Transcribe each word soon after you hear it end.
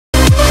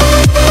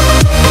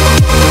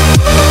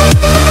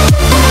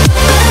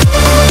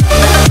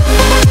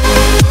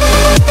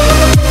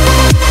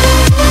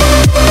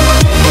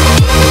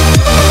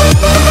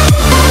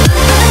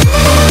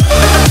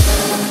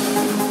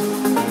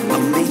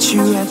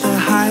a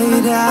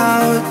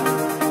hideout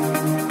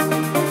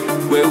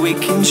where we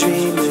can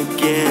dream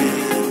again.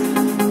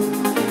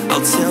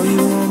 I'll tell you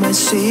all my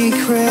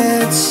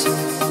secrets.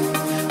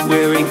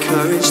 We're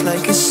encouraged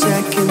like a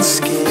second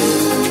skin.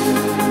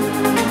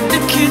 The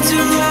kids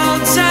are all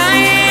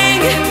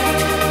dying.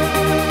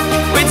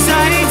 We're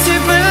dying to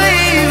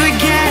believe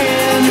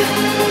again.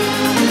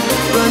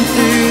 Run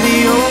through the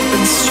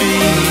open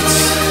streets.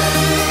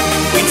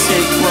 We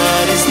take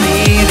what is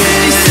needed.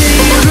 They say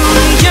we're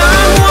only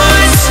young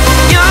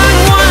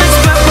ones,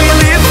 but we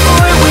live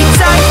for it, we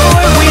die for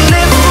it, we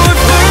live for it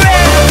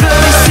forever.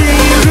 They say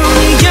we're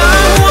only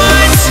young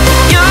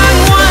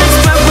ones,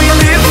 but we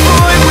live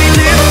for it, we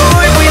live for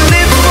it, we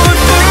live for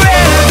it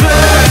forever.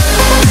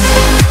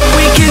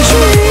 We can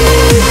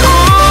dream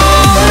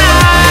all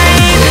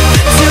night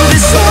till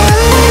the sun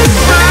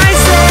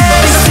rises.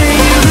 They say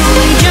we're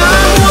only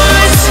young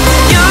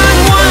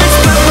ones,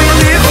 but we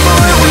live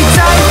for it, we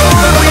die for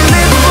it, we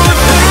live for it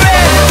forever.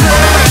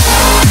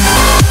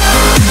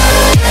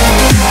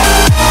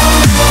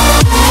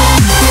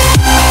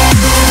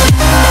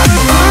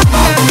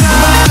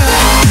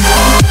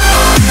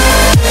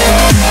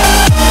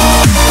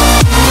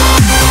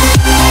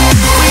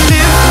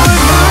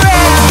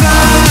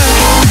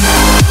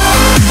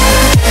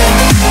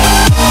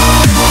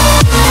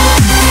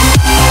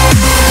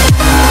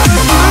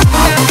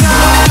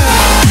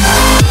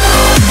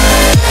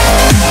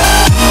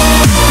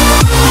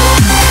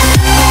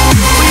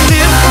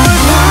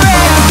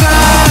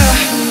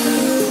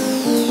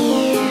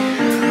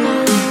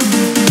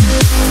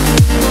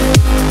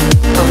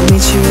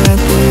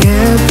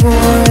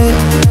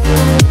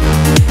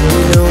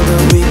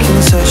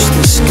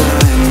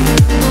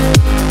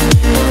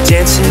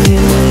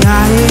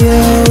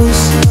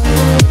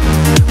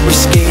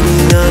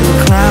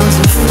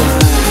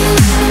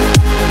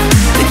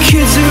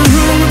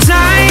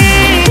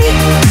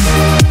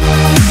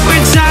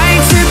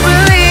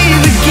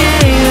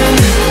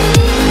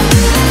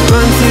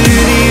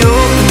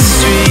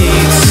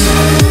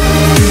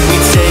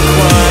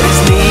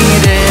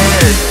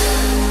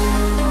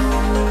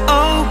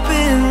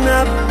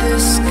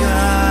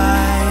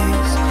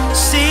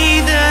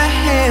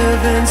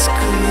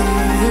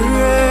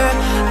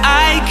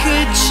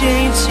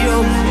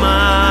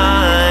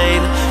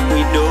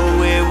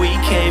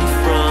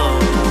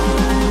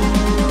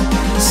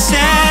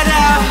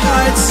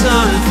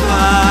 On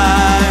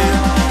fire,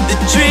 the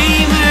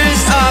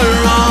dreamers are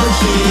all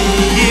here.